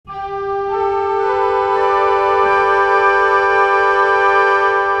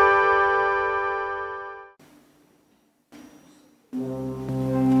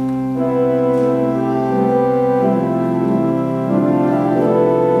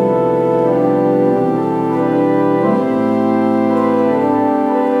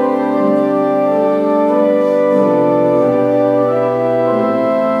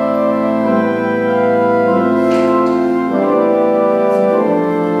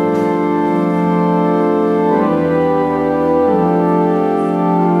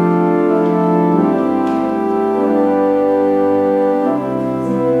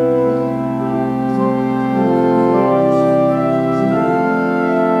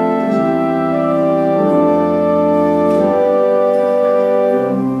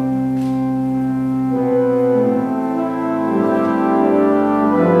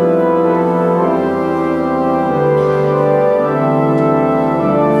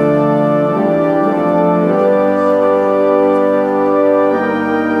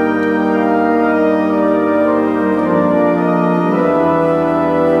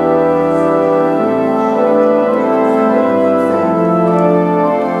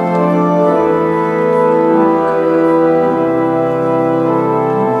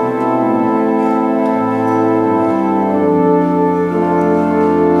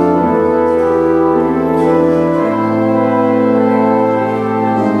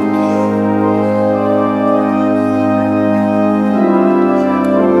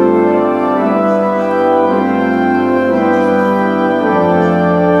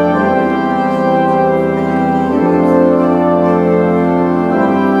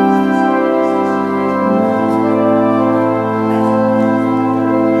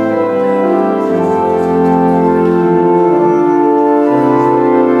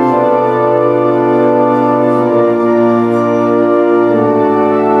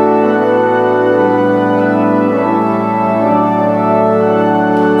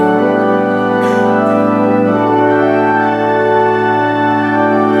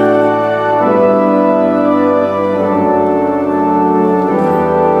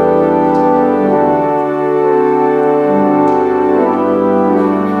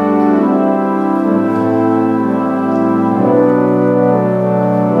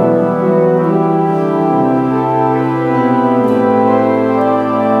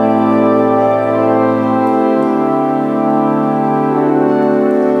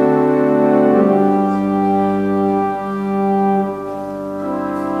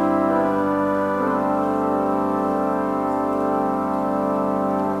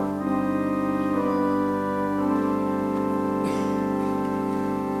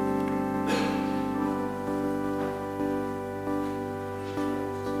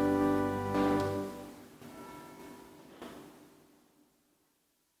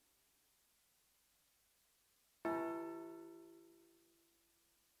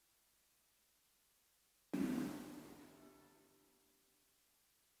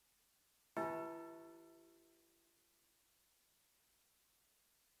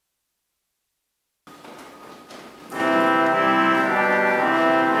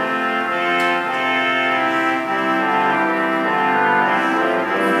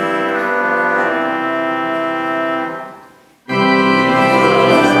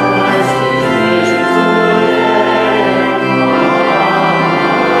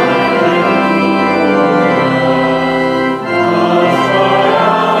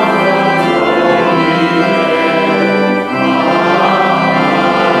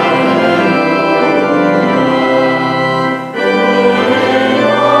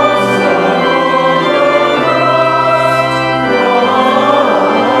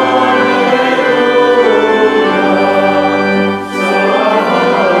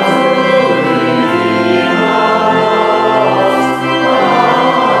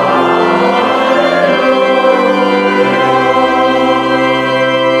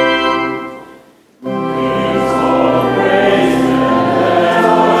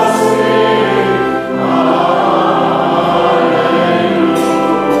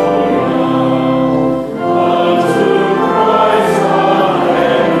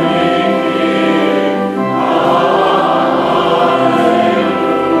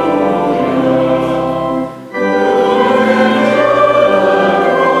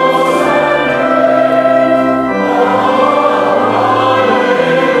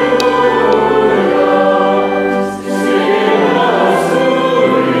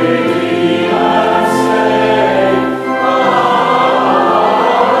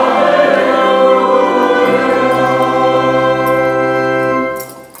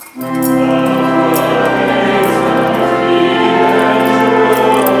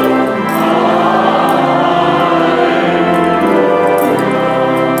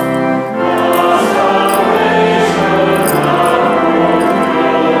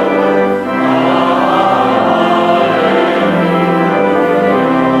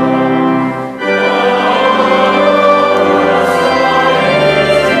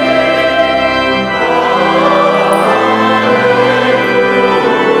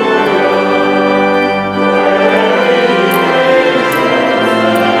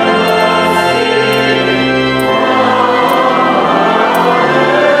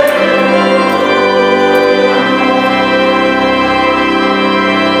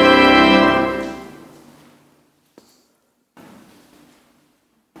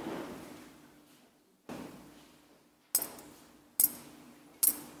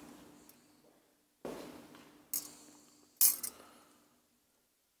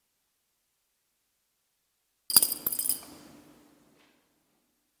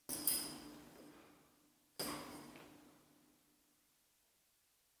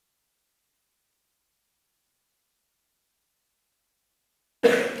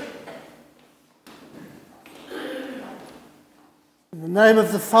In the name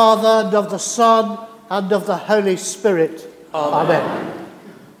of the Father, and of the Son, and of the Holy Spirit. Amen. Amen.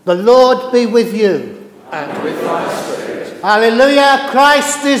 The Lord be with you. And with thy spirit. Hallelujah,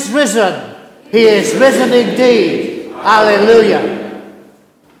 Christ is risen. He is risen indeed. Hallelujah.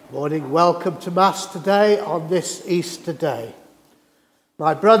 Morning, welcome to Mass today on this Easter day.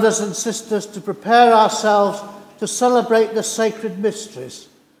 My brothers and sisters, to prepare ourselves to celebrate the sacred mysteries,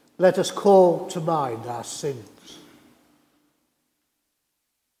 let us call to mind our sins.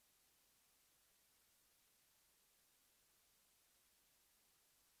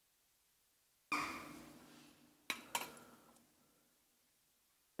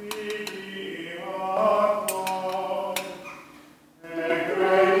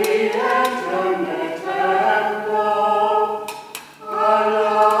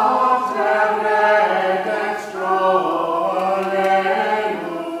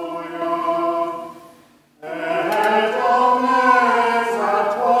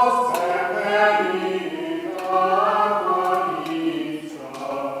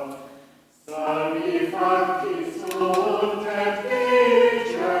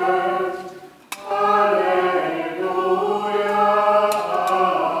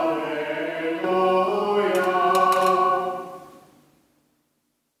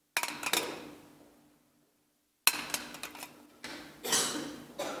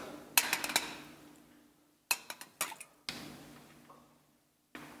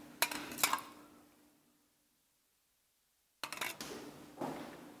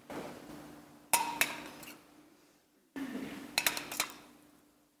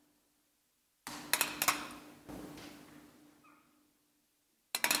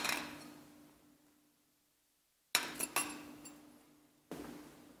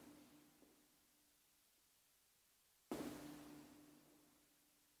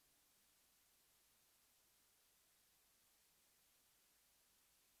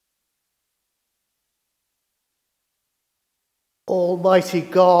 Almighty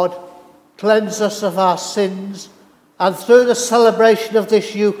God, cleanse us of our sins, and through the celebration of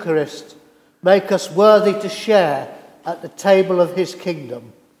this Eucharist, make us worthy to share at the table of his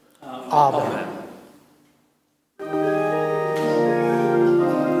kingdom. Amen. Amen.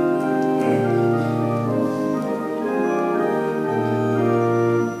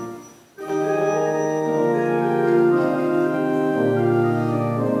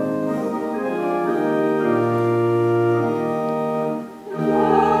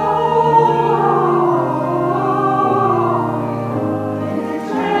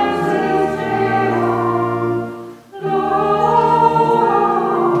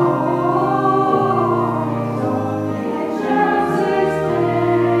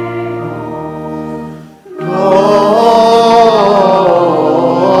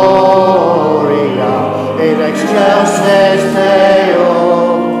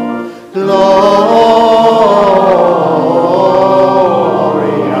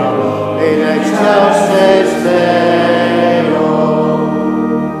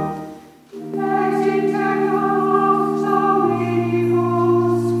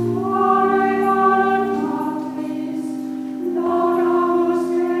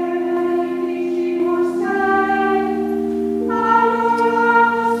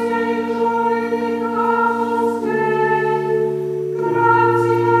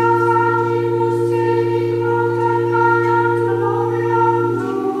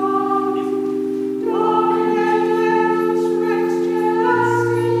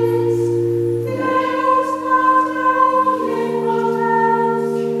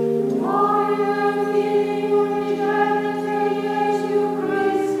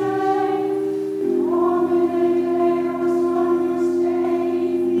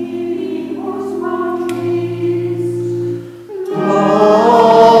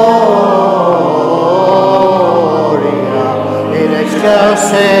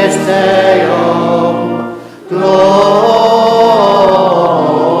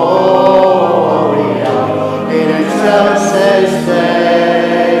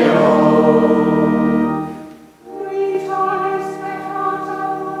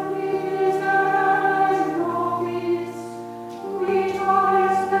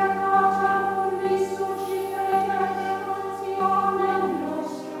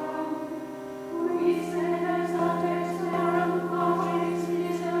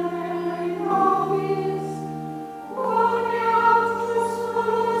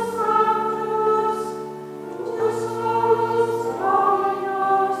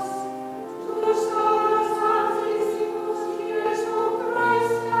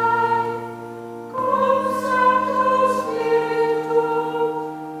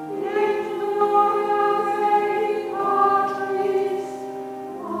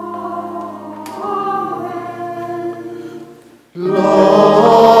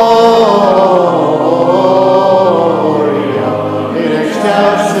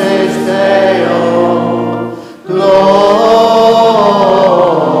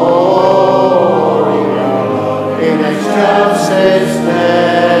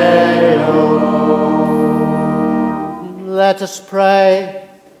 Let us pray.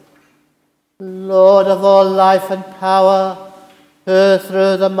 Lord of all life and power, who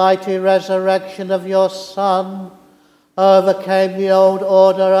through the mighty resurrection of your Son overcame the old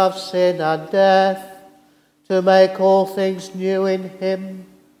order of sin and death, to make all things new in him,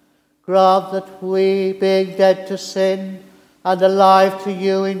 grant that we, being dead to sin and alive to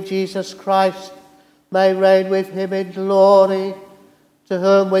you in Jesus Christ, may reign with him in glory, to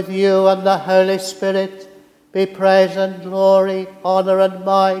whom with you and the Holy Spirit be praise and glory, honour and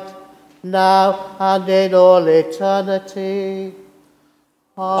might, now and in all eternity.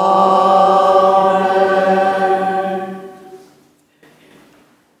 Amen.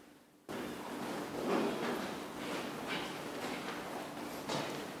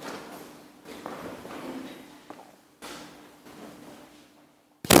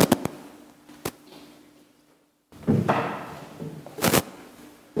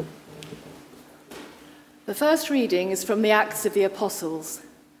 The first reading is from the Acts of the Apostles.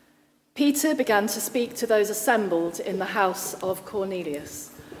 Peter began to speak to those assembled in the house of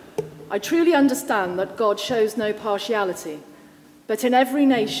Cornelius. I truly understand that God shows no partiality, but in every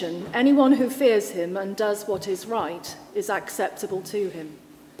nation, anyone who fears him and does what is right is acceptable to him.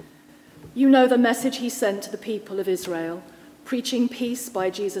 You know the message he sent to the people of Israel, preaching peace by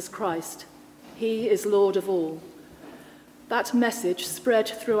Jesus Christ. He is Lord of all. That message spread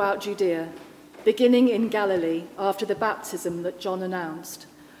throughout Judea, beginning in Galilee after the baptism that John announced,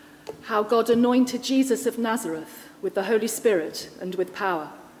 how God anointed Jesus of Nazareth with the Holy Spirit and with power,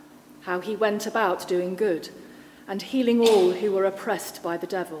 how he went about doing good and healing all who were oppressed by the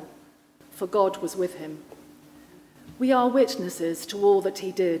devil, for God was with him. We are witnesses to all that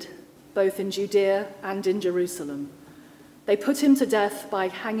he did, both in Judea and in Jerusalem. They put him to death by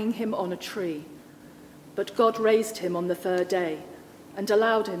hanging him on a tree, but God raised him on the third day and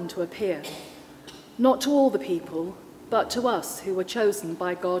allowed him to appear, not to all the people, but to us who were chosen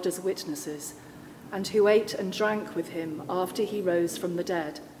by God as witnesses, and who ate and drank with him after he rose from the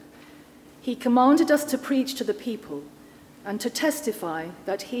dead. He commanded us to preach to the people and to testify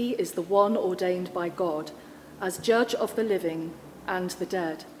that he is the one ordained by God as judge of the living and the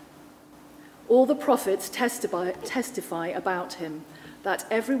dead. All the prophets testify about him, that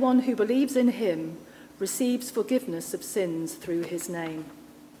everyone who believes in him receives forgiveness of sins through his name.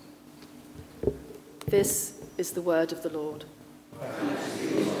 This is the word of the Lord. Thanks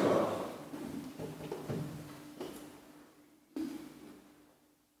be to God.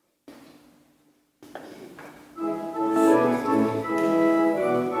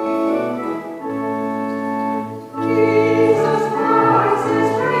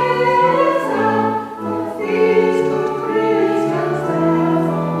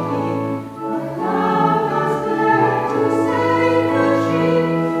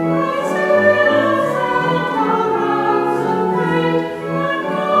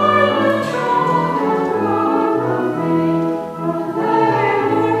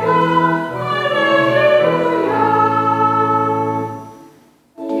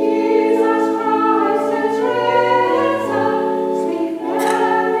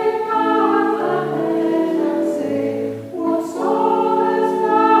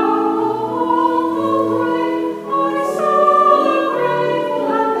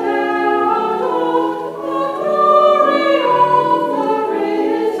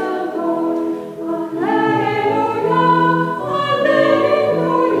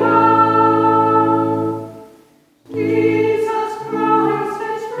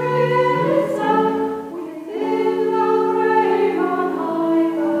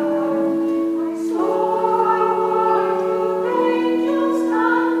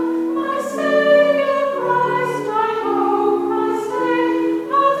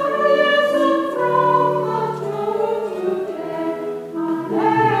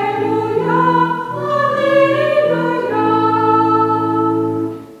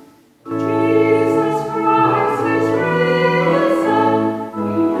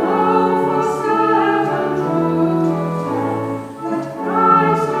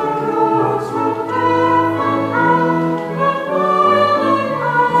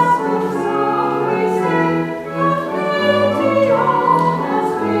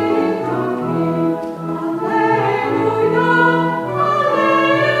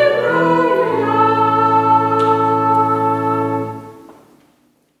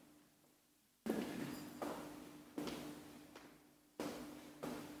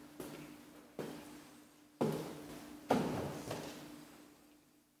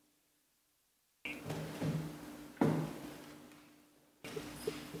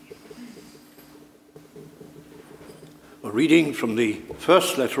 A reading from the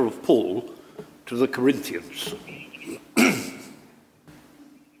first letter of Paul to the Corinthians.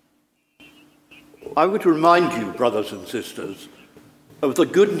 I would remind you, brothers and sisters, of the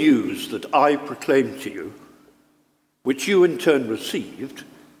good news that I proclaimed to you, which you in turn received,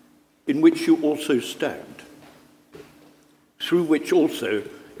 in which you also stand, through which also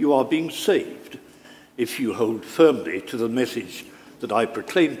you are being saved, if you hold firmly to the message that I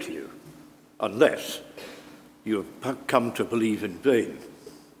proclaimed to you, unless you have come to believe in vain.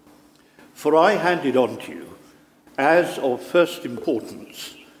 For I handed on to you, as of first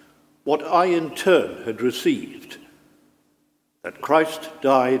importance, what I in turn had received, that Christ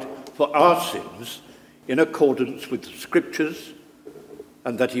died for our sins in accordance with the Scriptures,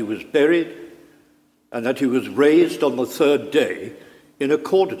 and that he was buried, and that he was raised on the third day in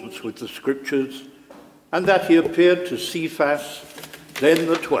accordance with the Scriptures, and that he appeared to Cephas, then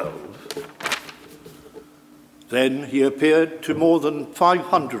the 12. Then he appeared to more than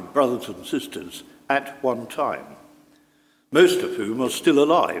 500 brothers and sisters at one time, most of whom are still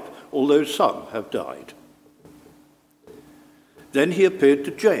alive, although some have died. Then he appeared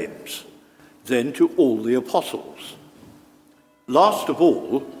to James, then to all the apostles. Last of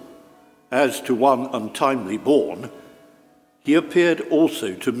all, as to one untimely born, he appeared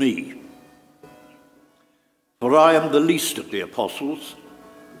also to me. For I am the least of the apostles,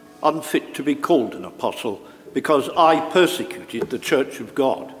 unfit to be called an apostle, because I persecuted the church of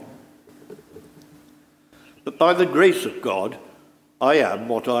God. But by the grace of God, I am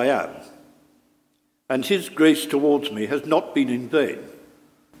what I am, and his grace towards me has not been in vain.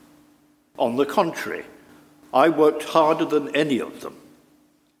 On the contrary, I worked harder than any of them,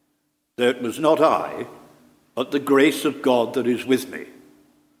 though it was not I, but the grace of God that is with me.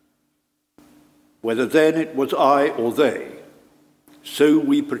 Whether then it was I or they, so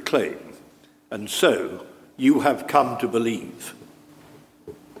we proclaim, and so you have come to believe.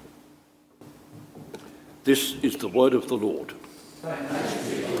 This is the word of the Lord. Thanks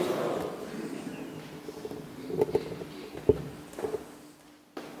be to God.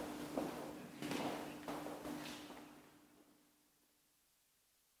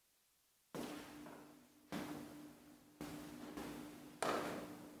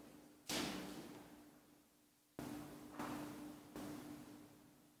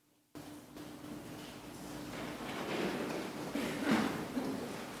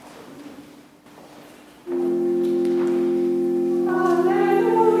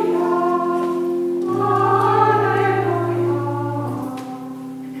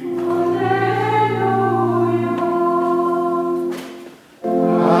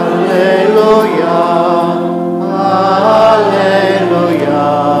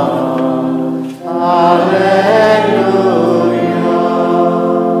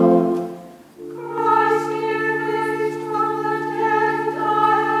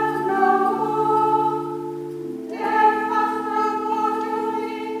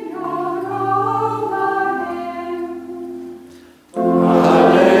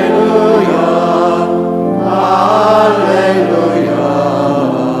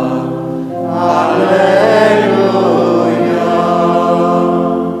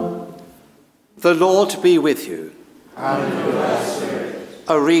 The Lord be with you. And with thy spirit.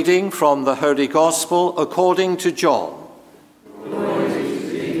 A reading from the Holy Gospel according to John. Glory to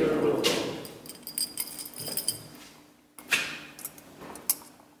thee, O Lord.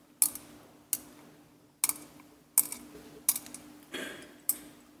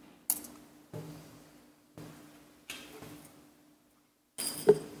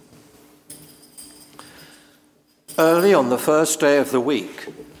 Early on the first day of the week,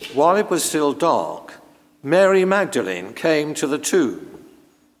 while it was still dark, Mary Magdalene came to the tomb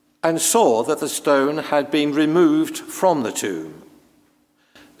and saw that the stone had been removed from the tomb.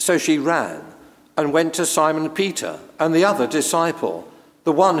 So she ran and went to Simon Peter and the other disciple,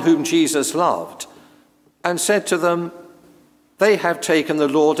 the one whom Jesus loved, and said to them, "They have taken the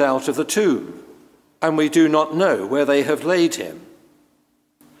Lord out of the tomb, and we do not know where they have laid him."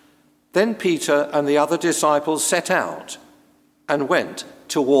 Then Peter and the other disciples set out and went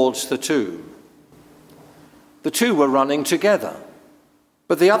towards the tomb. The two were running together,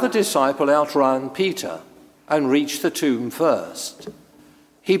 but the other disciple outran Peter and reached the tomb first.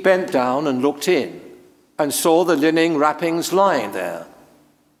 He bent down and looked in and saw the linen wrappings lying there,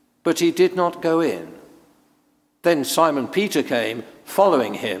 but he did not go in. Then Simon Peter came,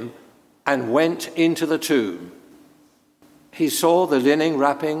 following him, and went into the tomb. He saw the linen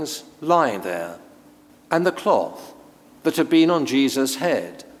wrappings lying there, and the cloth that had been on Jesus'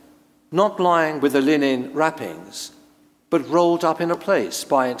 head, not lying with the linen wrappings, but rolled up in a place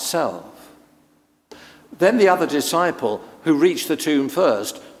by itself. Then the other disciple, who reached the tomb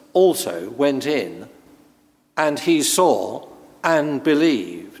first, also went in, and he saw and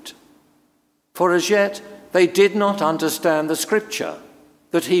believed. for as yet they did not understand the scripture,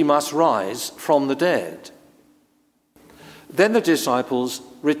 that he must rise from the dead. Then the disciples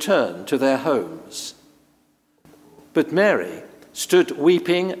returned to their homes. But Mary stood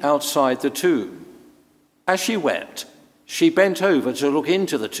weeping outside the tomb. As she wept, she bent over to look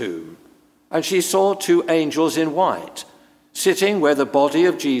into the tomb, and she saw two angels in white, sitting where the body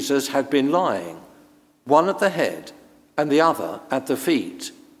of Jesus had been lying, one at the head and the other at the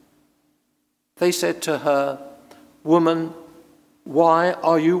feet. They said to her, "Woman, why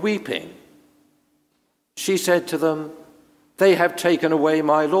are you weeping?" She said to them, "They have taken away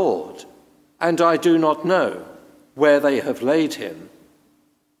my Lord, and I do not know where they have laid him."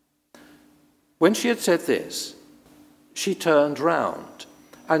 When she had said this, she turned round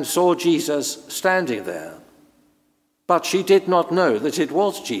and saw Jesus standing there, but she did not know that it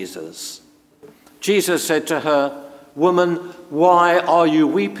was Jesus. Jesus said to her, "Woman, why are you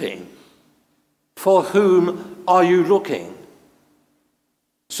weeping? For whom are you looking?"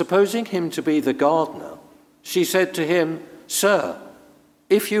 Supposing him to be the gardener, she said to him, "Sir,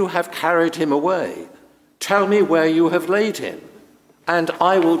 if you have carried him away, tell me where you have laid him, and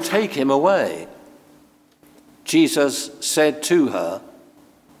I will take him away." Jesus said to her,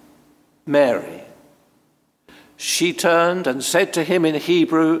 "Mary." She turned and said to him in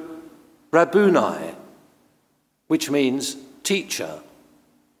Hebrew, "Rabboni," which means teacher.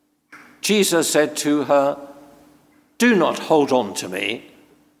 Jesus said to her, "Do not hold on to me,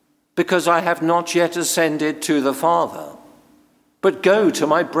 because I have not yet ascended to the Father. But go to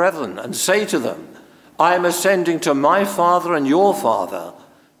my brethren and say to them, I am ascending to my Father and your Father,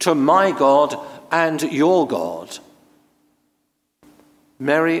 to my God and your God."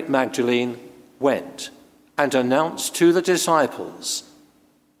 Mary Magdalene went and announced to the disciples,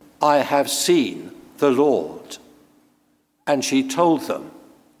 "I have seen the Lord." And she told them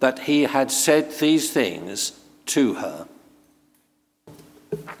that he had said these things to her.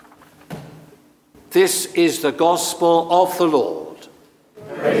 This is the gospel of the Lord.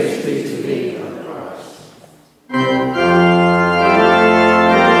 Praise be to thee, O Christ.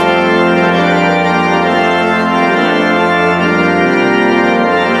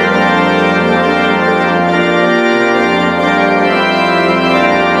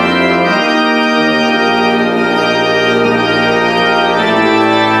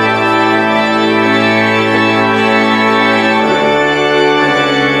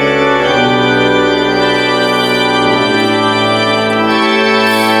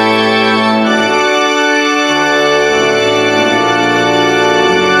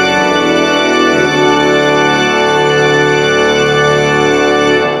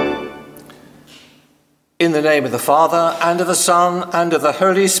 In the name of the Father, and of the Son, and of the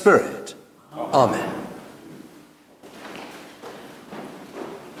Holy Spirit. Amen.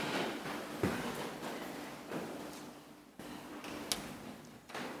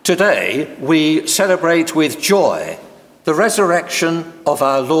 Today we celebrate with joy the resurrection of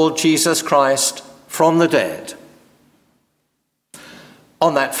our Lord Jesus Christ from the dead.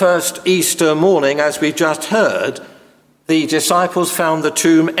 On that first Easter morning, as we've just heard, the disciples found the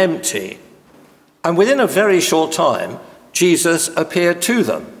tomb empty. And within a very short time, Jesus appeared to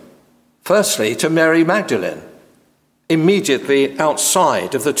them. Firstly, to Mary Magdalene, immediately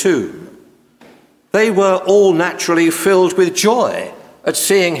outside of the tomb. They were all naturally filled with joy at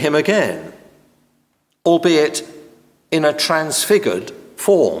seeing him again, albeit in a transfigured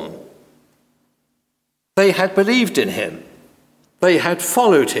form. They had believed in him, they had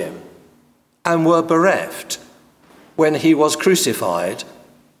followed him, and were bereft when he was crucified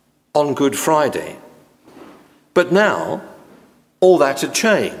on Good Friday. But now, all that had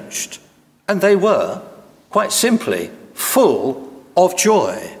changed, and they were, quite simply, full of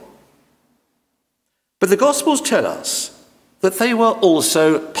joy. But the Gospels tell us that they were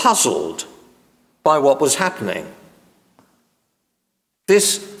also puzzled by what was happening.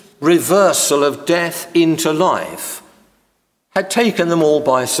 This reversal of death into life had taken them all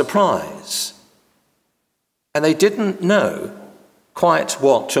by surprise, and they didn't know quite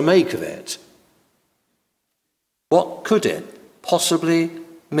what to make of it. What could it possibly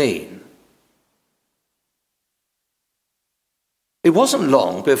mean? It wasn't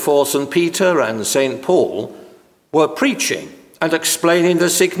long before St. Peter and St. Paul were preaching and explaining the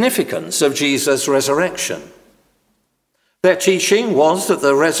significance of Jesus' resurrection. Their teaching was that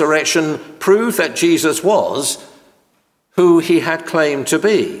the resurrection proved that Jesus was who he had claimed to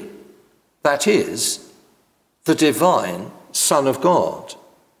be, that is, the divine Son of God.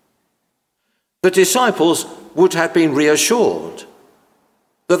 The disciples would have been reassured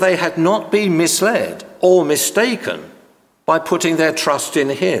that they had not been misled or mistaken by putting their trust in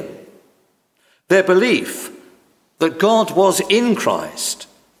him. Their belief that God was in Christ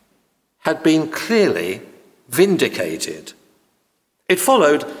had been clearly vindicated. It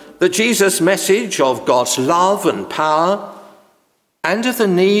followed that Jesus' message of God's love and power and of the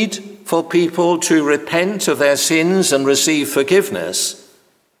need for people to repent of their sins and receive forgiveness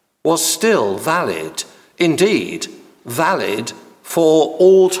was still valid, indeed valid for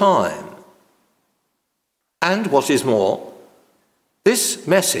all time. And what is more, this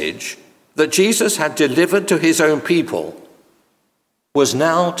message that Jesus had delivered to his own people was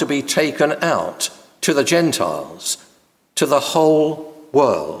now to be taken out to the Gentiles, to the whole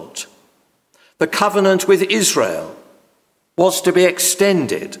world. The covenant with Israel was to be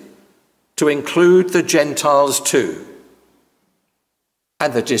extended to include the Gentiles too.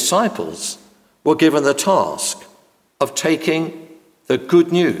 And the disciples were given the task of taking the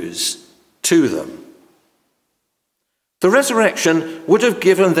good news to them. The resurrection would have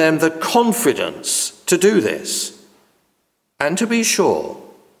given them the confidence to do this and to be sure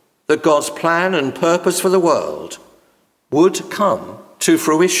that God's plan and purpose for the world would come to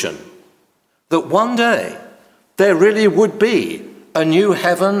fruition, that one day there really would be a new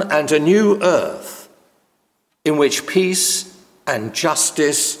heaven and a new earth in which peace and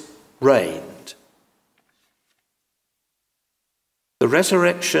justice reigned. The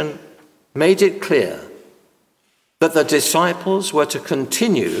resurrection made it clear that the disciples were to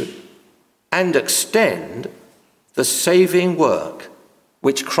continue and extend the saving work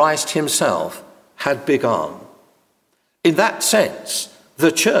which Christ himself had begun. In that sense,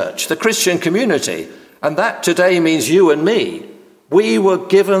 the church, the Christian community, and that today means you and me, we were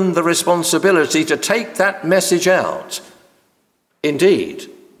given the responsibility to take that message out, indeed,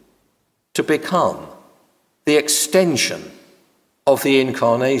 to become the extension of the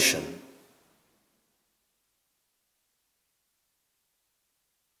incarnation.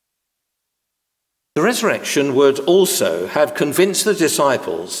 The resurrection would also have convinced the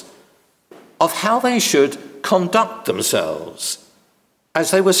disciples of how they should conduct themselves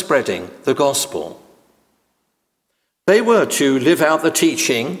as they were spreading the gospel. They were to live out the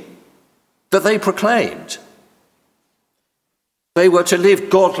teaching that they proclaimed. They were to live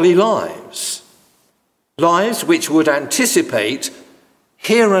godly lives, lives which would anticipate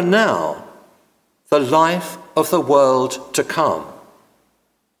here and now the life of the world to come.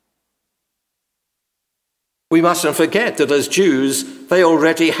 We mustn't forget that as Jews, they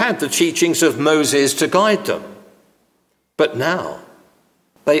already had the teachings of Moses to guide them. But now,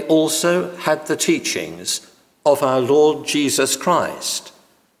 they also had the teachings of our Lord Jesus Christ,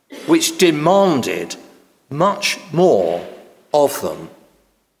 which demanded much more of them.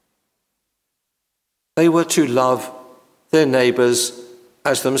 They were to love their neighbours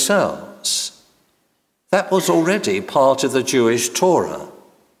as themselves. That was already part of the Jewish Torah.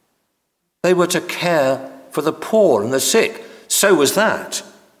 They were to care for the poor and the sick. So was that.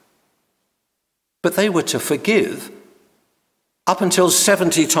 But they were to forgive up until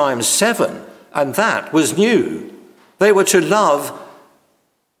 70 times 7, and that was new. They were to love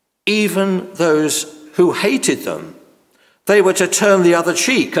even those who hated them. They were to turn the other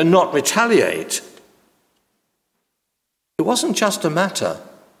cheek and not retaliate. It wasn't just a matter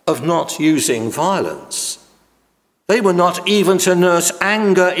of not using violence. They were not even to nurse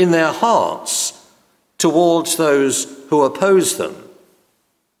anger in their hearts towards those who oppose them.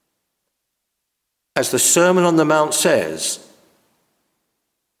 As the Sermon on the Mount says,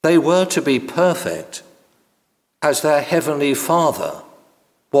 they were to be perfect as their heavenly Father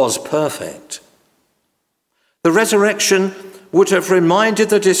was perfect. The resurrection would have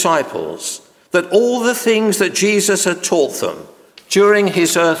reminded the disciples that all the things that Jesus had taught them during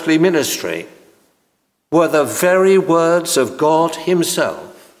his earthly ministry were the very words of God himself,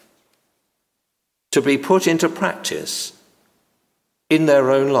 to be put into practice in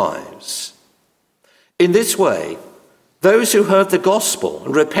their own lives. In this way, those who heard the gospel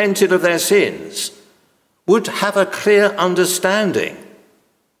and repented of their sins would have a clear understanding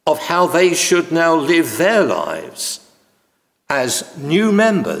of how they should now live their lives as new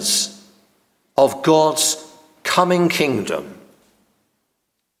members of God's coming kingdom.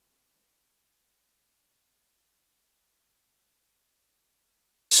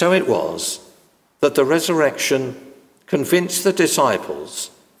 So it was that the resurrection convinced the disciples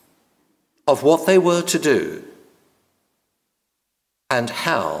of what they were to do and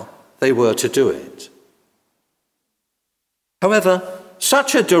how they were to do it. However,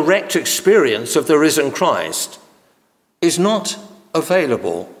 such a direct experience of the risen Christ is not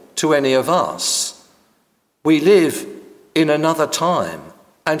available to any of us. We live in another time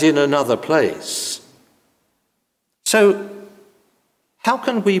and in another place. So, how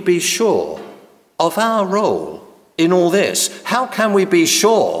can we be sure of our role in all this. How can we be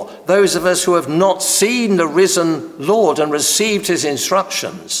sure, those of us who have not seen the risen Lord and received his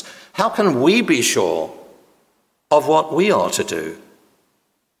instructions, how can we be sure of what we are to do?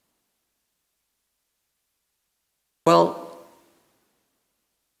 Well,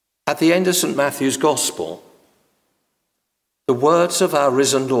 at the end of St. Matthew's Gospel, the words of our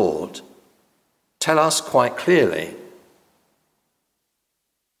risen Lord tell us quite clearly.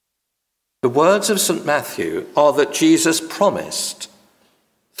 The words of St. Matthew are that Jesus promised,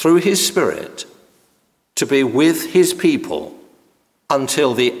 through his Spirit, to be with his people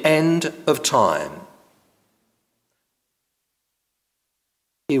until the end of time.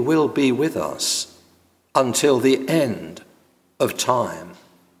 He will be with us until the end of time.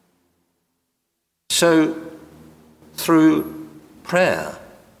 So, through prayer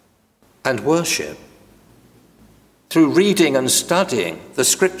and worship, through reading and studying the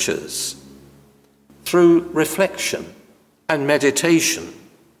Scriptures, through reflection and meditation,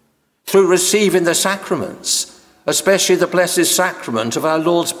 through receiving the sacraments, especially the Blessed Sacrament of our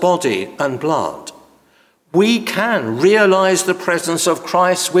Lord's body and blood, we can realize the presence of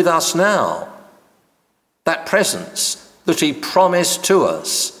Christ with us now, that presence that he promised to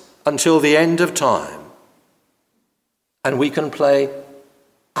us until the end of time. And we can play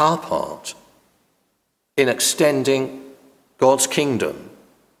our part in extending God's kingdom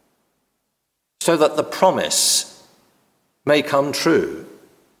so that the promise may come true,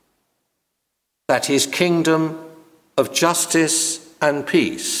 that his kingdom of justice and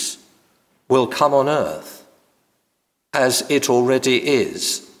peace will come on earth as it already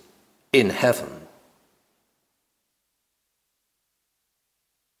is in heaven.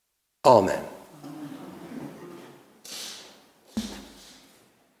 Amen.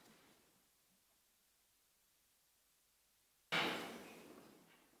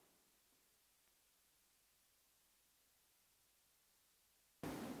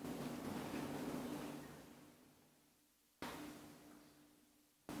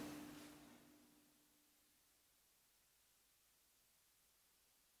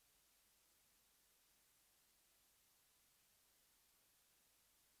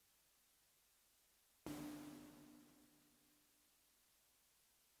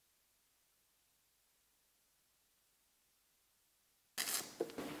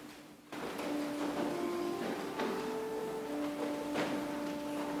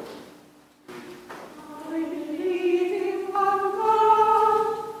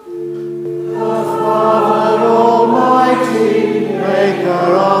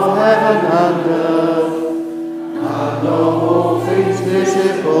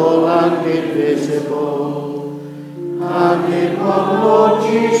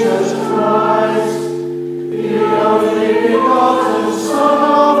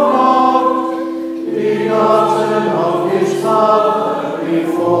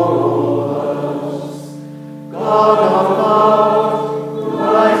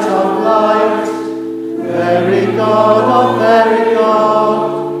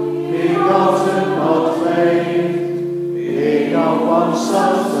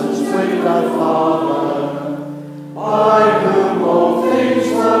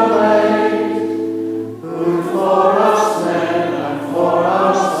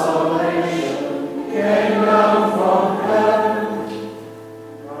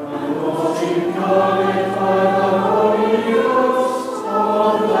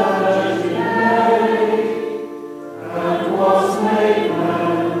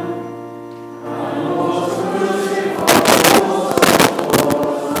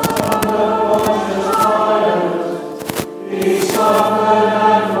 He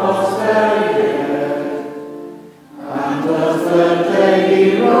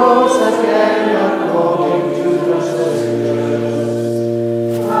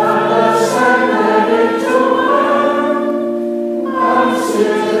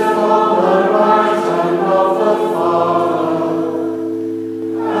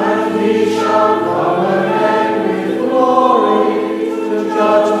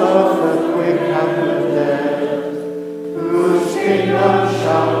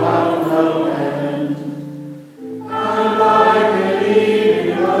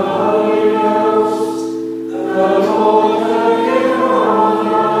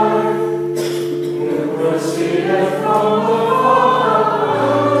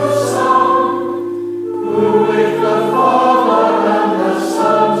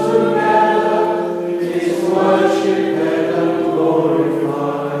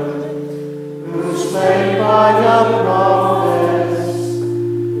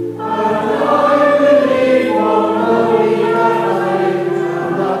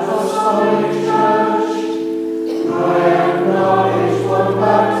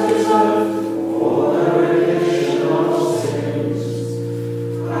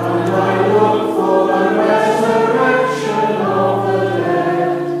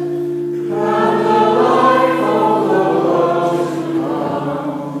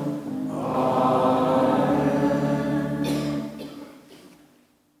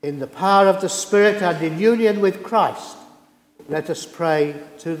the power of the Spirit and in union with Christ, let us pray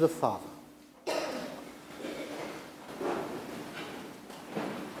to the Father.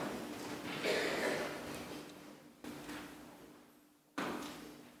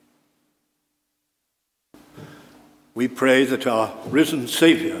 We pray that our risen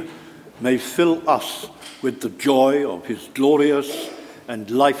Saviour may fill us with the joy of his glorious and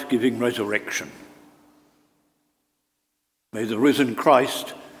life-giving resurrection. May the risen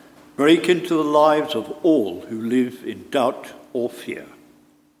Christ break into the lives of all who live in doubt or fear.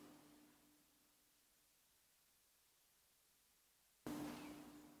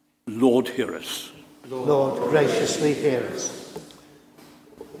 Lord, hear us. Lord, graciously hear us.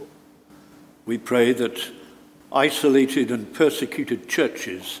 We pray that isolated and persecuted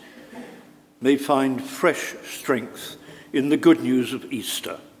churches may find fresh strength in the good news of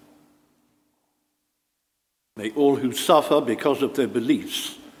Easter. May all who suffer because of their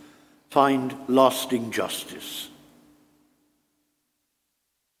beliefs find lasting justice.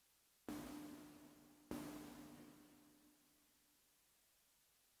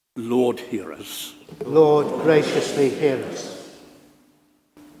 Lord, hear us. Lord, graciously hear us.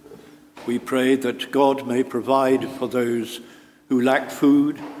 We pray that God may provide for those who lack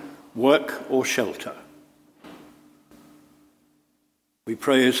food, work, or shelter. We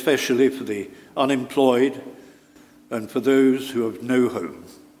pray especially for the unemployed and for those who have no home.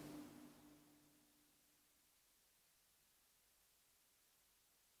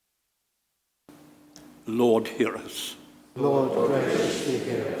 Lord, hear us. Lord, graciously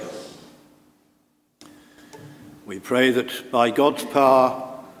hear us. We pray that by God's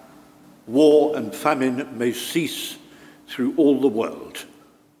power, war and famine may cease through all the world.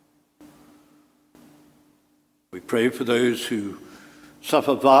 We pray for those who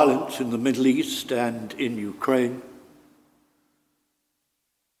suffer violence in the Middle East and in Ukraine.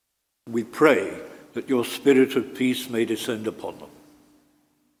 We pray that your spirit of peace may descend upon them.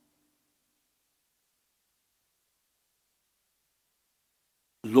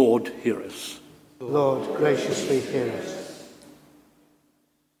 Lord, hear us. Lord, graciously hear us.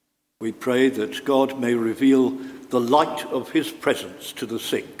 We pray that God may reveal the light of his presence to the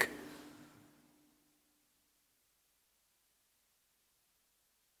sick.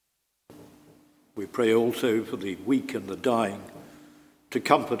 We pray also for the weak and the dying, to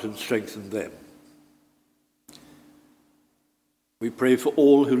comfort and strengthen them. We pray for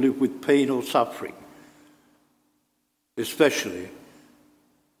all who live with pain or suffering, especially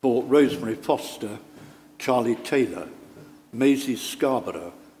for Rosemary Foster, Charlie Taylor, Maisie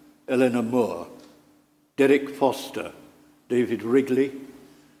Scarborough, Eleanor Moore, Derek Foster, David Wrigley,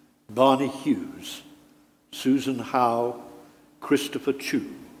 Barney Hughes, Susan Howe, Christopher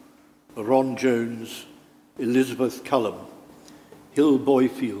Chu, Ron Jones, Elizabeth Cullum, Hill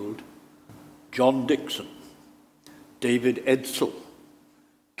Boyfield, John Dixon, David Edsel,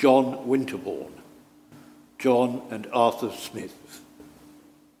 John Winterbourne, John and Arthur Smith.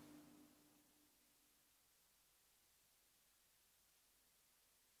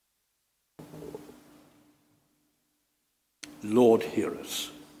 Lord, hear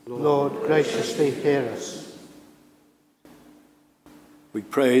us. Lord, graciously hear us. We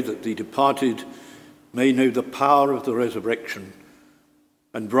pray that the departed may know the power of the resurrection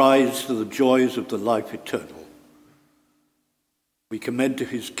and rise to the joys of the life eternal. We commend to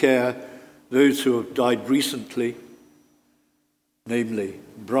his care those who have died recently, namely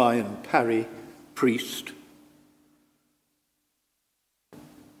Brian Parry, priest,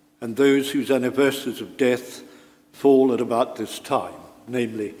 and those whose anniversaries of death fall at about this time,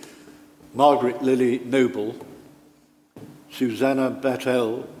 namely Margaret Lily Noble, Susanna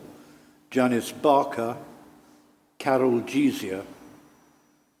Battelle, Janice Barker, Carol Geesia,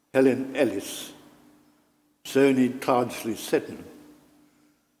 Helen Ellis, Sony Cloudsley Seddon,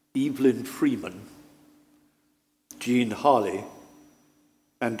 Evelyn Freeman, Jean Harley,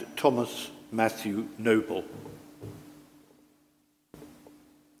 and Thomas Matthew Noble.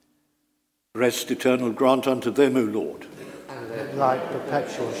 Rest eternal grant unto them, O Lord. And let light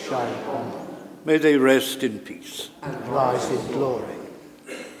perpetual shine upon them. May they rest in peace. And rise in glory.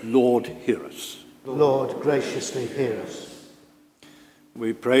 Lord, hear us. Lord, graciously hear us.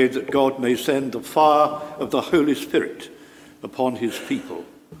 We pray that God may send the fire of the Holy Spirit upon his people,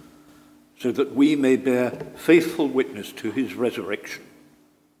 so that we may bear faithful witness to his resurrection.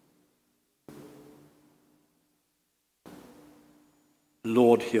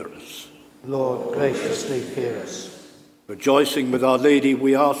 Lord, hear us. Lord, graciously hear us. Rejoicing with Our Lady,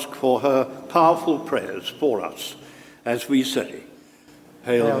 we ask for her powerful prayers for us, as we say,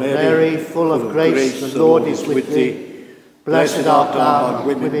 Hail Mary, full of grace, the Lord is with thee. Blessed art thou among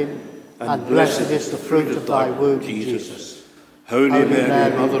women, and blessed is the fruit of thy womb, Jesus. Holy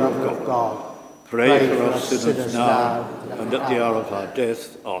Mary, Mother of God, pray for us sinners now and at the hour of our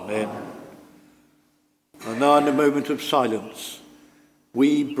death. Amen. And now, in a moment of silence,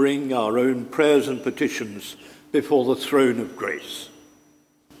 we bring our own prayers and petitions before the throne of grace.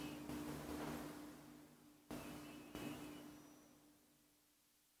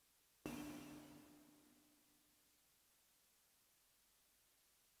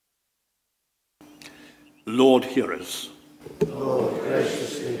 Lord, hear us. Lord,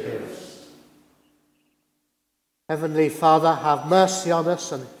 graciously hear us. Heavenly Father, have mercy on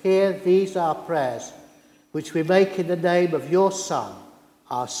us and hear these our prayers, which we make in the name of your Son,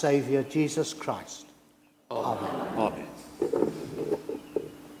 our Saviour, Jesus Christ. Amen. Amen.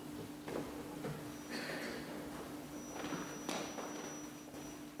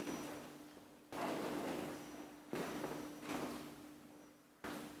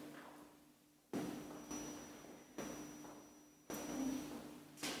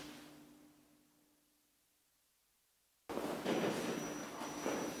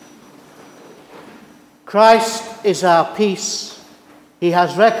 Christ is our peace. He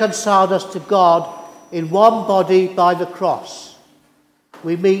has reconciled us to God in one body by the cross.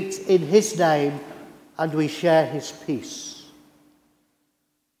 We meet in his name and we share his peace.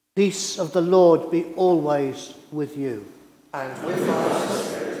 Peace of the Lord be always with you. And with our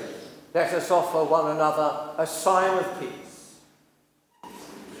spirit, let us offer one another a sign of peace.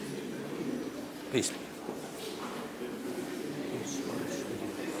 Peace.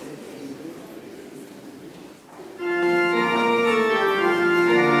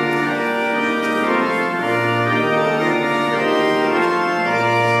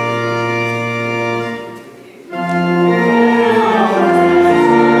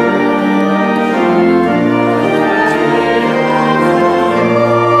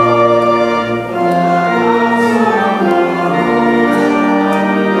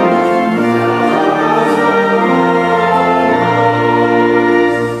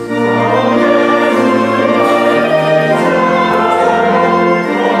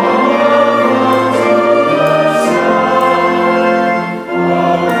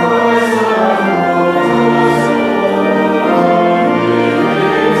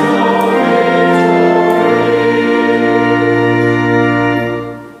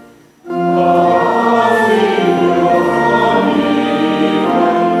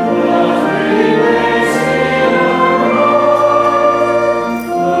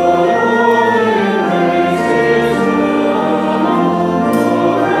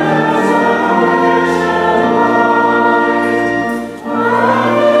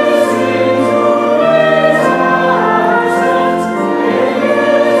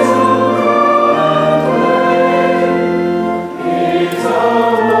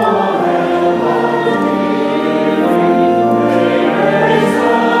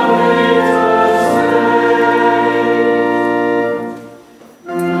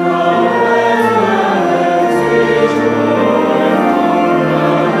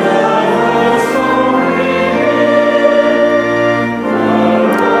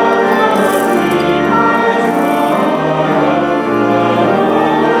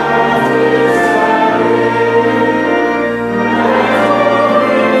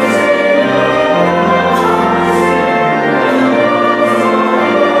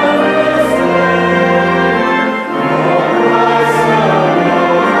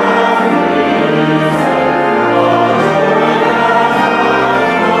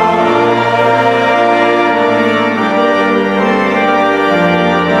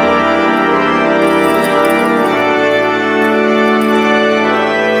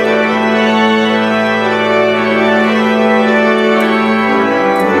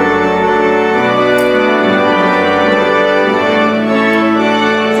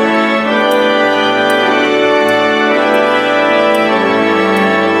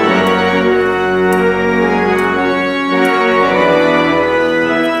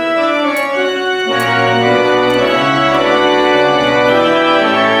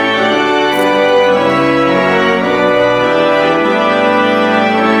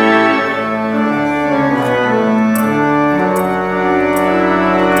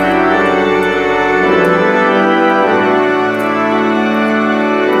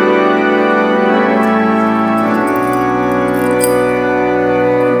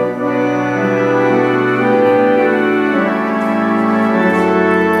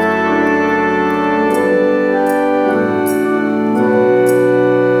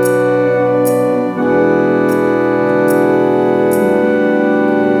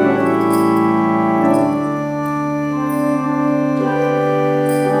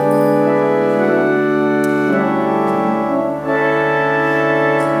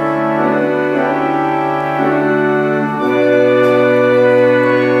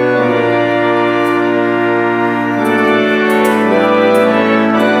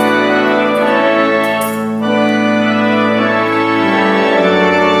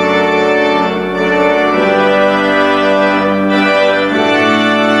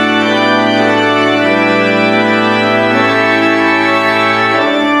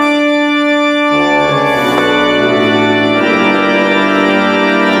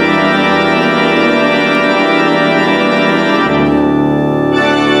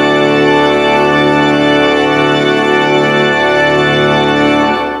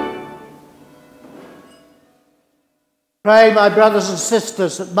 Pray, my brothers and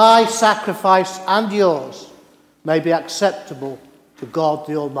sisters, that my sacrifice and yours may be acceptable to God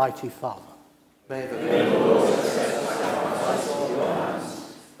the Almighty Father. May the Lord accept the sacrifice of your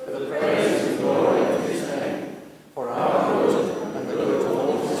hands, for the praise and glory of his name, for our good and the good of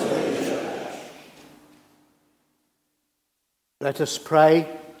all his holy church. Let us pray.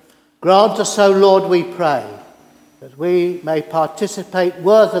 Grant us, O Lord, we pray, that we may participate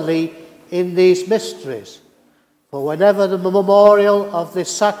worthily in these mysteries. For whenever the memorial of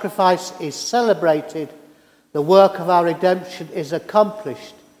this sacrifice is celebrated, the work of our redemption is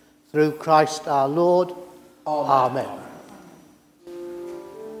accomplished through Christ our Lord. Amen.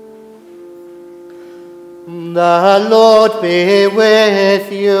 The Lord be with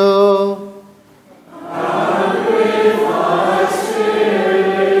you. And with thy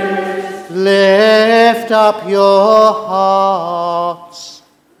spirit. Lift up your hearts.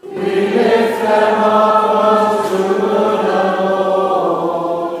 We lift them up unto the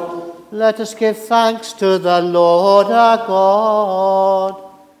Lord. Let us give thanks to the Lord our God.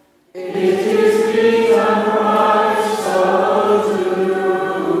 It is meet and right so to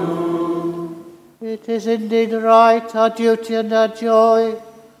do. It is indeed right, our duty and our joy,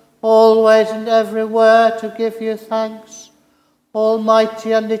 always and everywhere to give you thanks,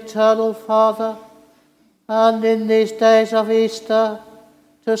 Almighty and eternal Father, and in these days of Easter,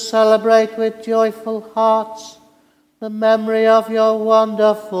 to celebrate with joyful hearts the memory of your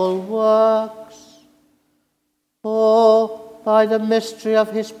wonderful works. For by the mystery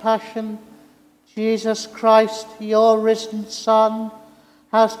of his passion, Jesus Christ, your risen Son,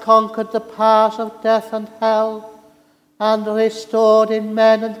 has conquered the powers of death and hell, and restored in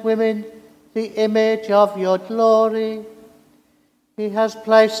men and women the image of your glory. He has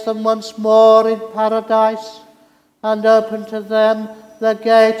placed them once more in paradise, and opened to them the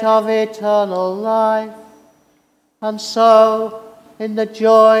gate of eternal life. And so, in the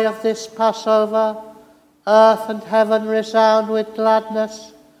joy of this Passover, earth and heaven resound with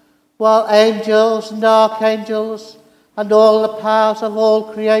gladness, while angels and archangels and all the powers of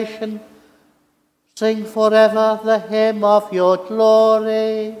all creation sing forever the hymn of your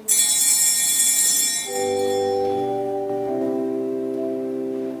glory.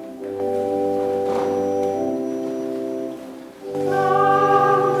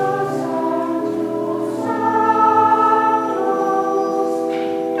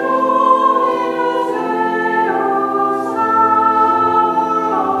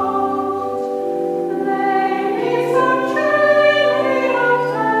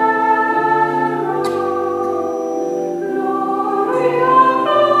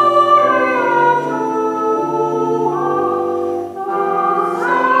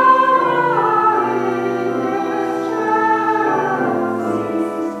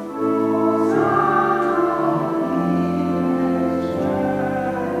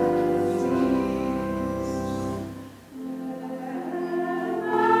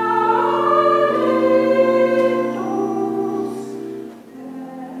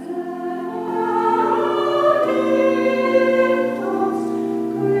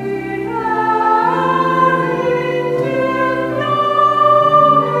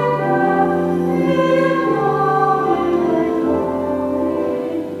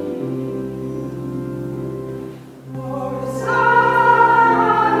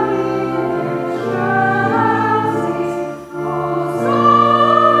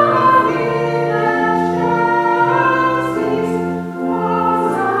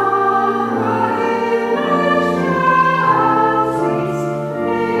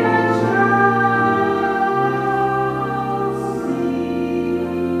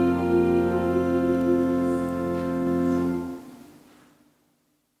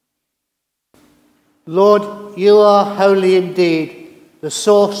 Lord, you are holy indeed, the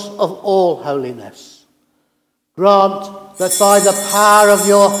source of all holiness. Grant that by the power of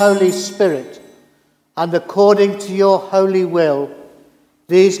your Holy Spirit and according to your holy will,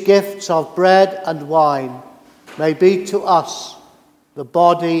 these gifts of bread and wine may be to us the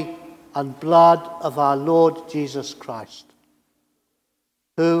body and blood of our Lord Jesus Christ,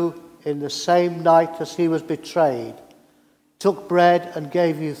 who, in the same night as he was betrayed, took bread and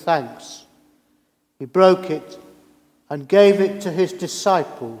gave you thanks. He broke it and gave it to his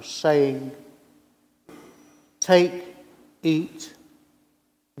disciples, saying, "Take, eat.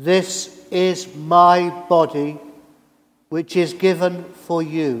 This is my body, which is given for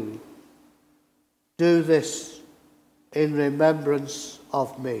you. Do this in remembrance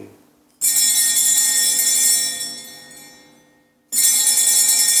of me."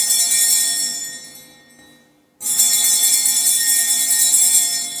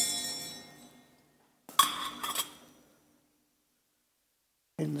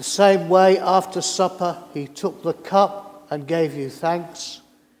 In the same way, after supper, he took the cup and gave you thanks.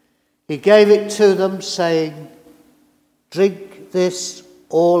 He gave it to them, saying, "Drink this,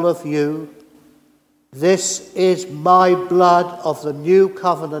 all of you. This is my blood of the new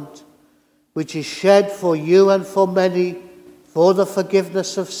covenant, which is shed for you and for many for the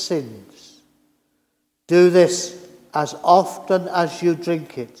forgiveness of sins. Do this as often as you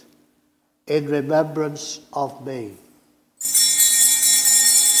drink it in remembrance of me."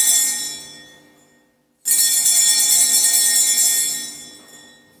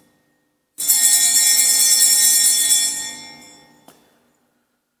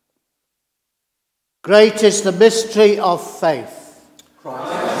 Great is the mystery of faith.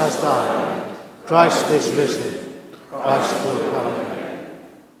 Christ has died. Christ is risen. Christ will come again.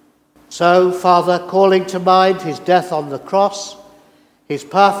 So, Father, calling to mind his death on the cross, his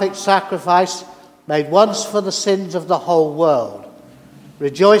perfect sacrifice made once for the sins of the whole world,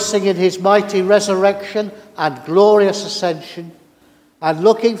 rejoicing in his mighty resurrection and glorious ascension, and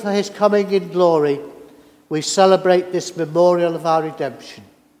looking for his coming in glory, we celebrate this memorial of our redemption.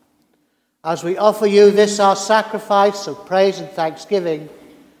 As we offer you this, our sacrifice of praise and thanksgiving,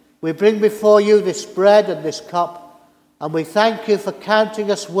 we bring before you this bread and this cup, and we thank you for counting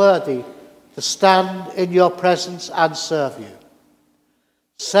us worthy to stand in your presence and serve you.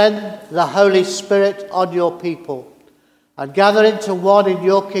 Send the Holy Spirit on your people, and gather into one in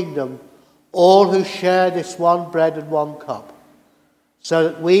your kingdom all who share this one bread and one cup, so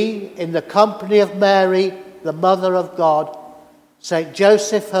that we, in the company of Mary, the Mother of God, St.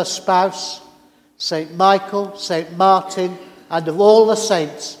 Joseph, her spouse, St. Michael, St. Martin, and of all the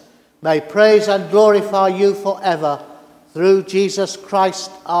saints, may praise and glorify you forever, through Jesus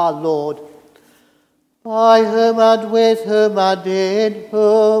Christ our Lord, by whom and with whom and in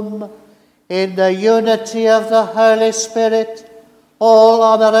whom, in the unity of the Holy Spirit, all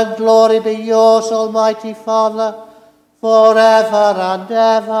honour and glory be yours, Almighty Father, forever and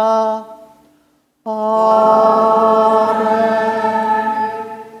ever. Amen.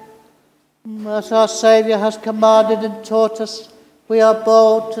 As our Saviour has commanded and taught us, we are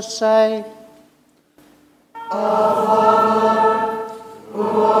bold to say, Our Father,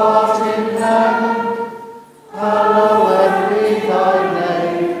 who art in heaven, hallowed be thy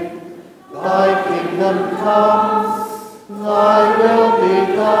name. Thy kingdom come, thy will be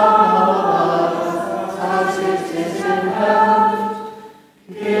done on earth as it is in heaven.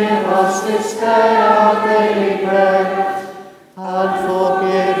 Give us this day our daily bread, and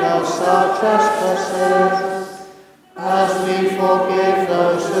forgive us our trespasses, as we forgive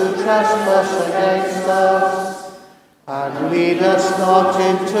those who trespass against us. And lead us not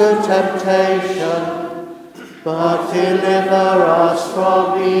into temptation, but deliver us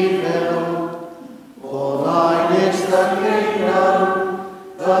from evil. For thine is the kingdom,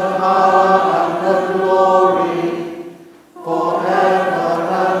 the power, and the glory, forever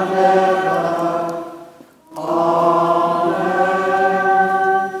and ever. Amen.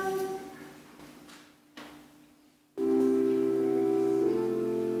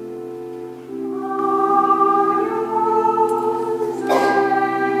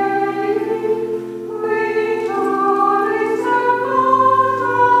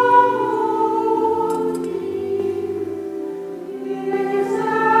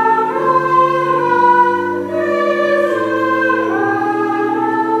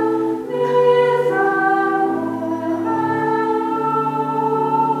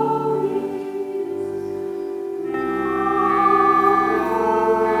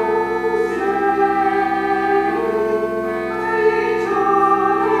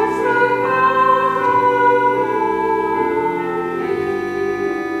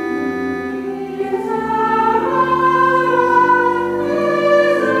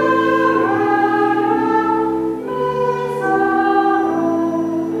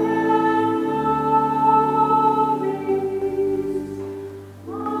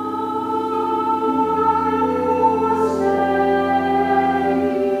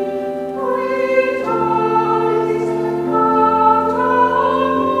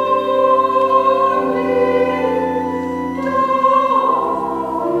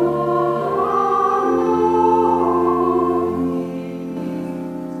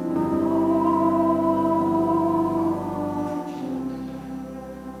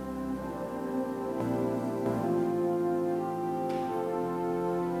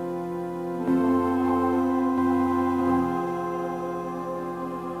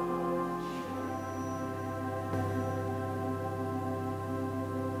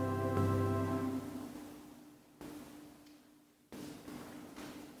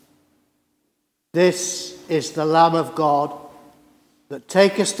 This is the Lamb of God that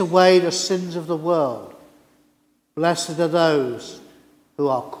takest away the sins of the world, blessed are those who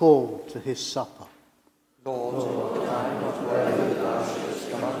are called to his supper. Lord, I am not worthy that thou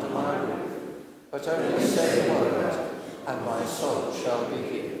shouldest come under my roof, but only say a word, and my soul shall be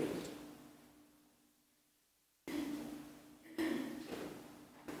healed.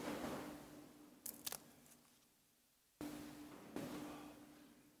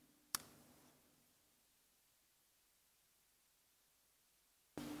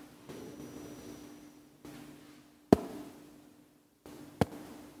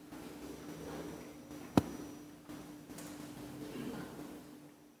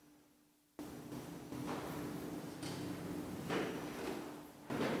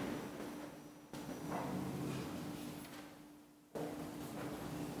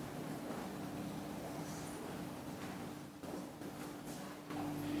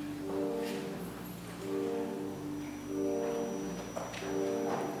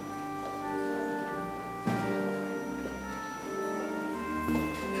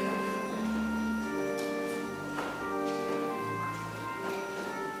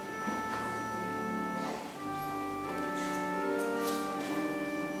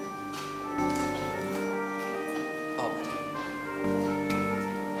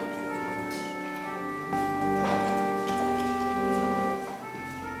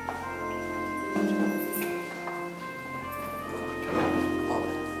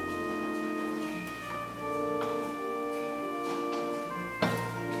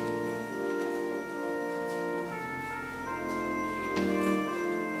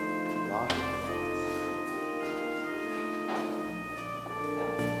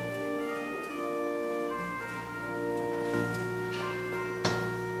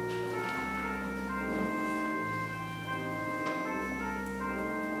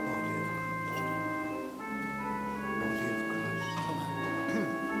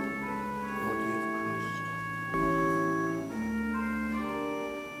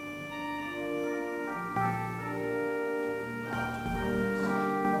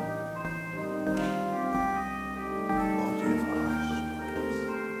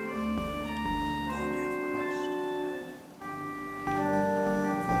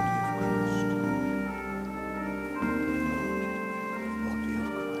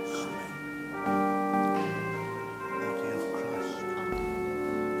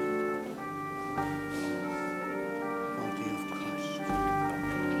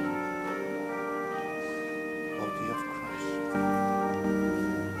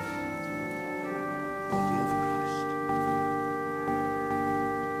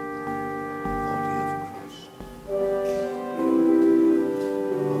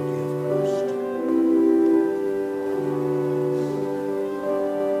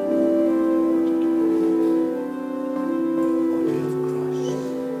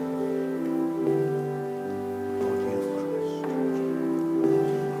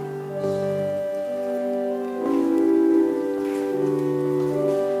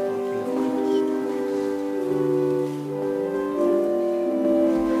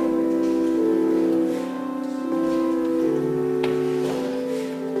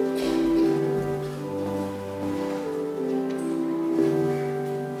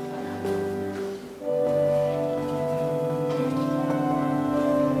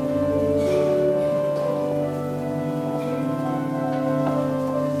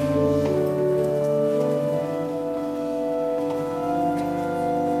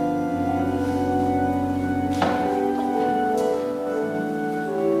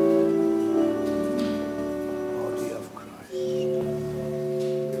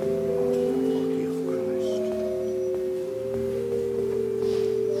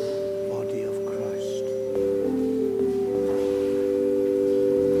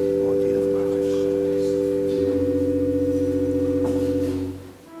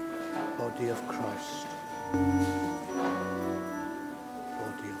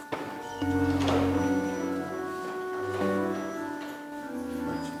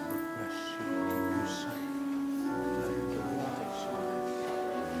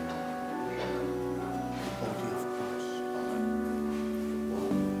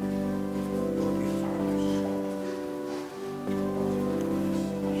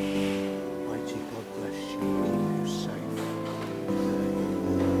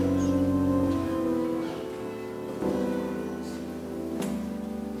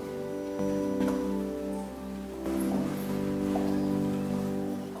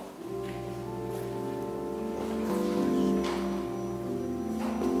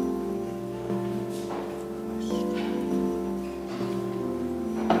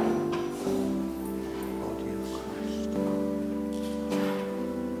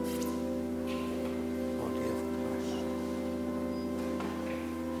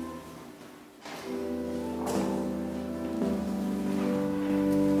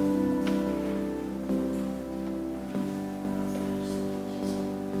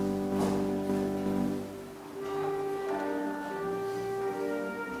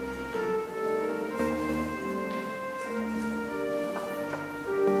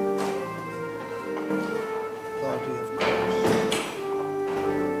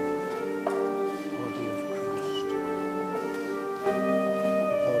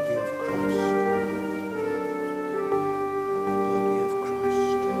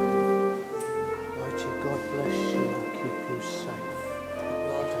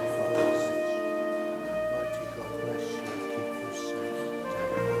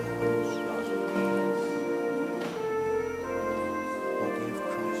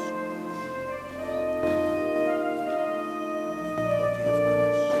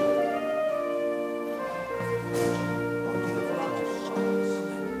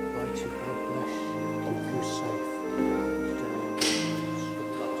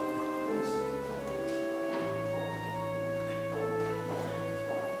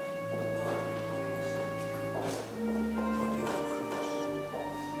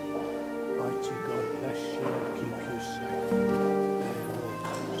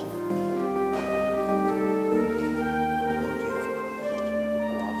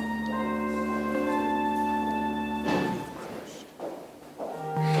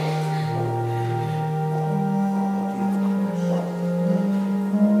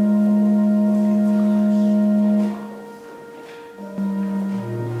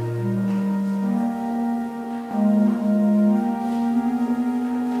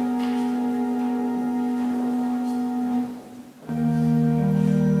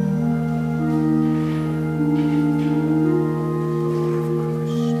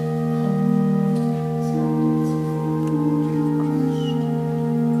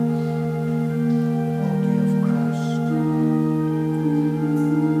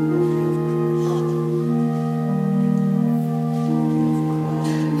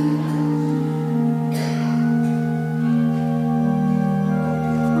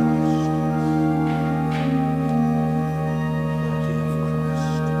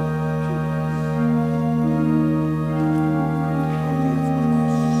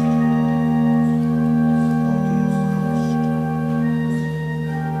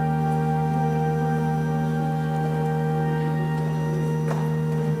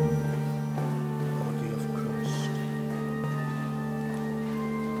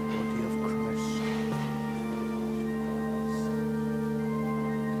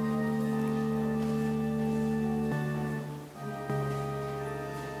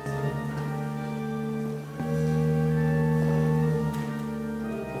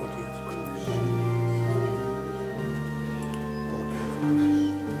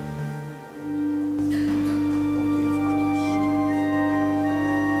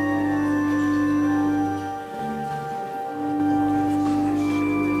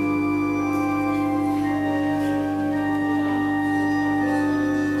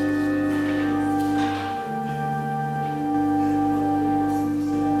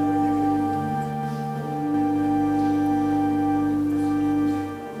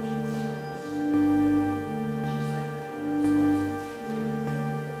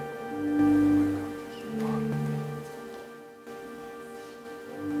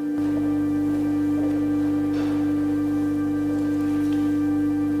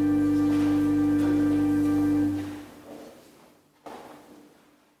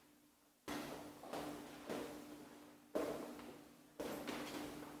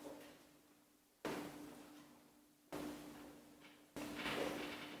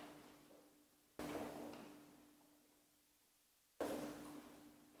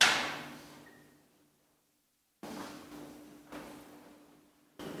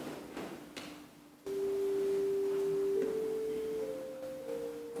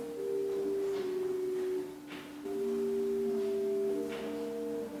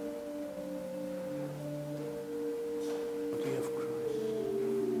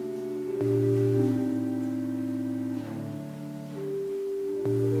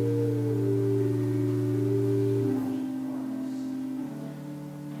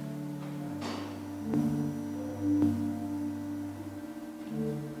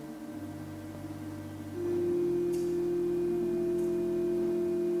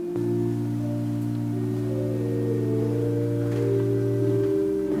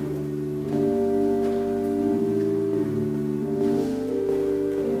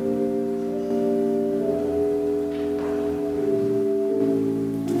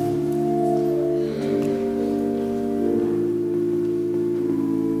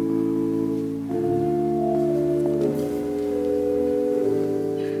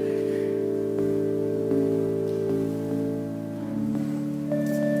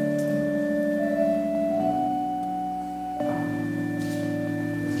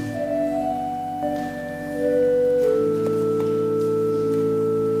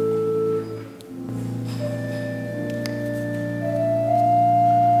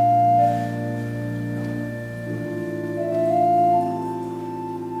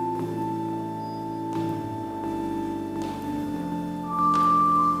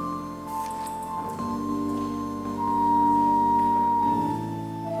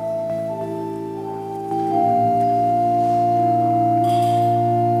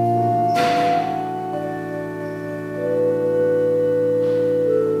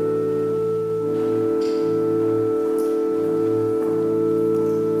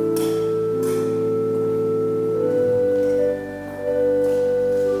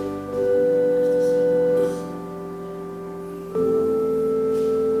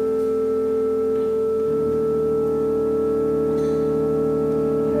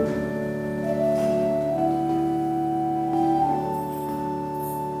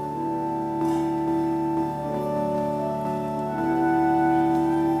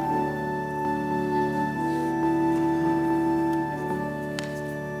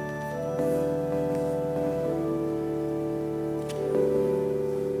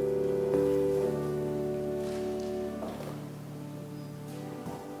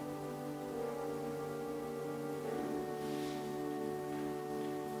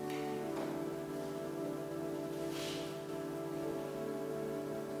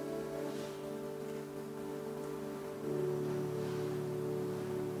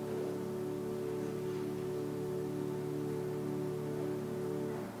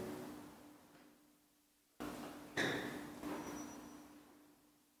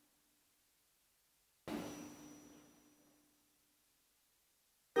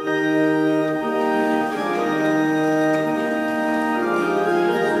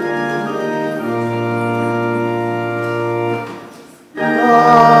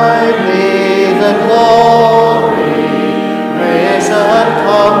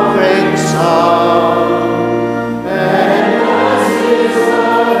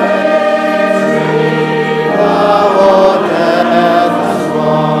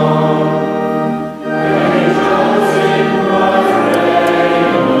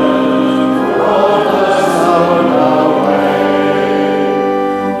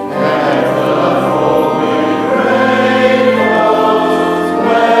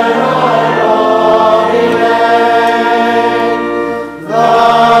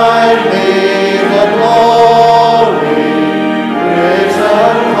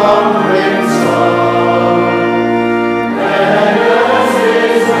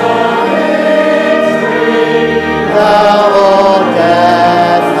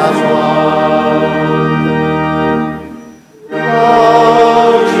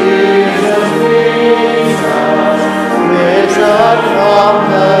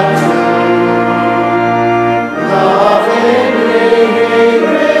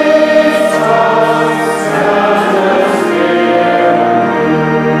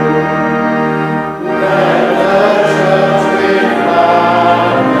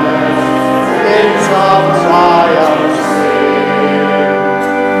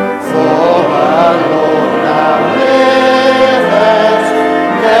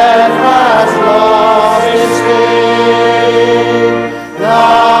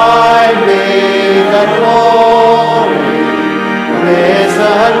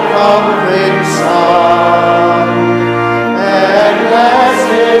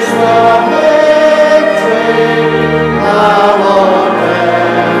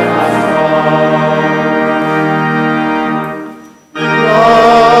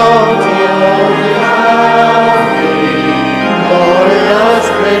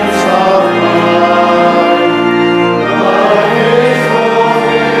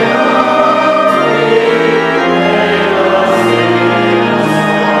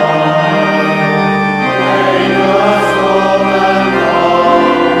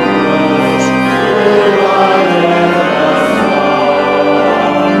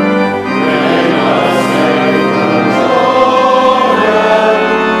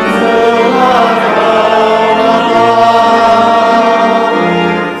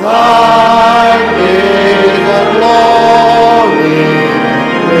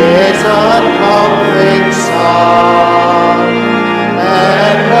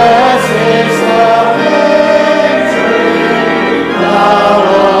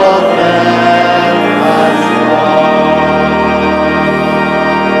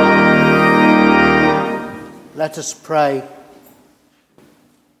 Let us pray.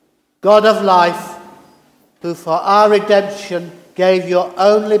 God of life, who for our redemption gave your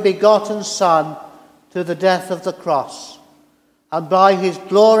only begotten Son to the death of the cross, and by his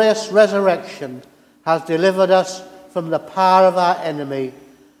glorious resurrection has delivered us from the power of our enemy,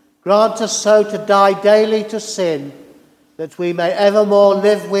 grant us so to die daily to sin, that we may evermore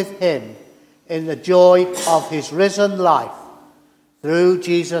live with him in the joy of his risen life. Through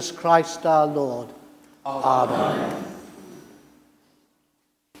Jesus Christ our Lord. Amen.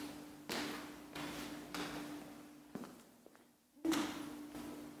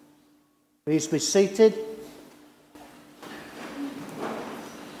 Please be seated.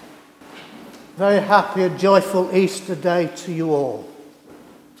 Very happy and joyful Easter Day to you all.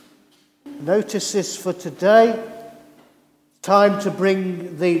 Notices for today. Time to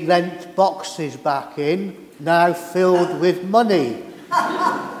bring the Lent boxes back in, now filled with money.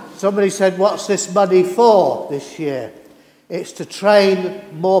 Somebody said, what's this money for this year? It's to train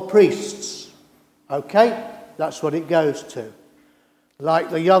more priests. Okay? That's what it goes to.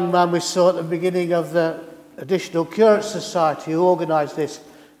 Like the young man we saw at the beginning of the Additional Curate Society who organised this,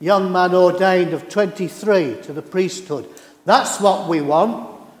 young man ordained of 23 to the priesthood. That's what we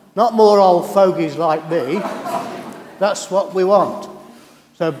want, not more old fogies like me. That's what we want.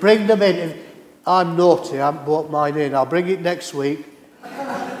 So bring them in. I'm naughty, I haven't brought mine in. I'll bring it next week.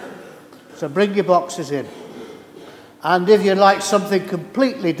 So bring your boxes in. And if you like something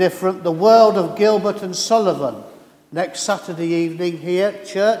completely different, the World of Gilbert and Sullivan, next Saturday evening here at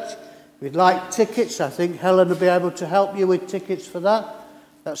church. If you'd like tickets, I think Helen will be able to help you with tickets for that.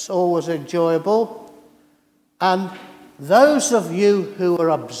 That's always enjoyable. And those of you who are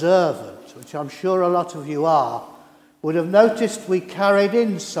observant, which I'm sure a lot of you are, would have noticed we carried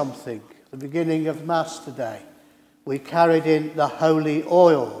in something at the beginning of Mass today. We carried in the holy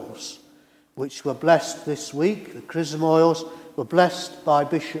oils, which were blessed this week. The chrism oils were blessed by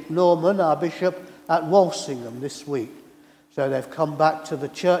Bishop Norman, our bishop at Walsingham this week. So they've come back to the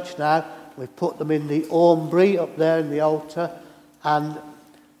church now. We've put them in the aumbry up there in the altar. And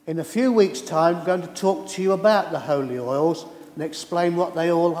in a few weeks' time, I'm going to talk to you about the holy oils and explain what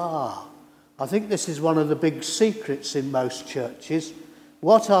they all are. I think this is one of the big secrets in most churches.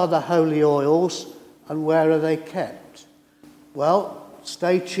 What are the holy oils and where are they kept? Well,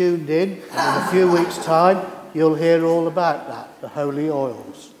 stay tuned in, and in a few weeks' time you'll hear all about that, the holy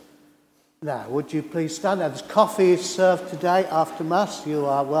oils. Now, would you please stand? As coffee is served today after Mass, you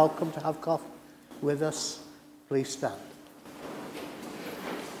are welcome to have coffee with us. Please stand.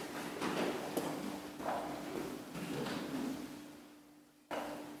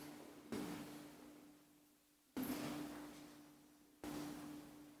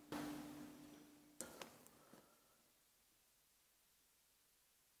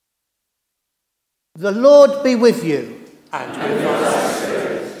 The Lord be with you. And with your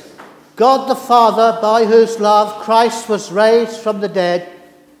spirit. God the Father, by whose love Christ was raised from the dead,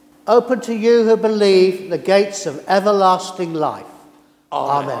 open to you who believe the gates of everlasting life.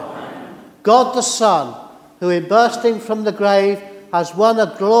 Amen. Amen. God the Son, who in bursting from the grave has won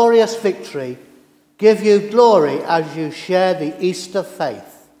a glorious victory, give you glory as you share the Easter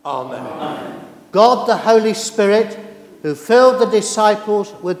faith. Amen. Amen. God the Holy Spirit, who filled the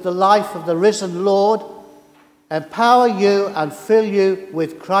disciples with the life of the risen Lord, empower you and fill you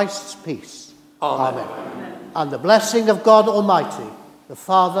with Christ's peace. Amen. Amen. And the blessing of God Almighty, the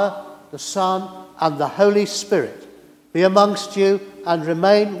Father, the Son, and the Holy Spirit be amongst you and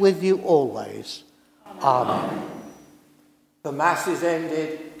remain with you always. Amen. The Mass is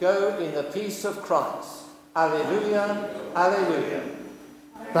ended. Go in the peace of Christ. Alleluia, alleluia.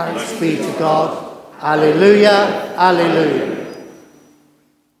 Thanks be to God. Alleluia, alleluia.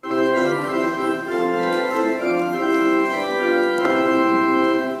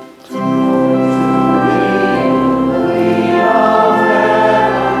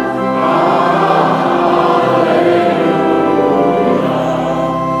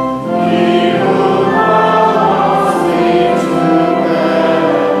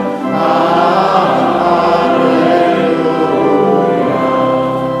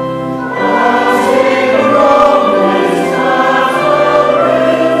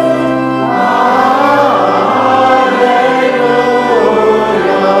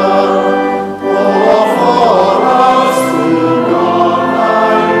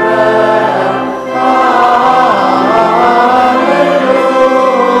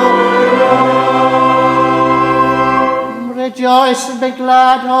 Rejoice and be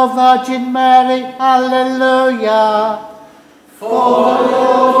glad, O Virgin Mary. Hallelujah. For the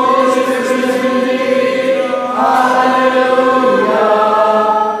Lord is risen indeed. Hallelujah.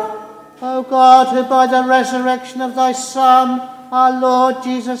 O God, God, who by the resurrection of thy Son, our Lord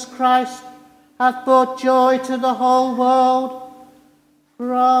Jesus Christ, hath brought joy to the whole world,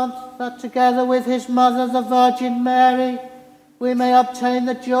 grant that together with his mother, the Virgin Mary, we may obtain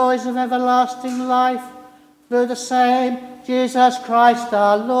the joys of everlasting life through the same Jesus Christ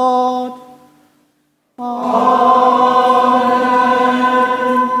our Lord. Amen.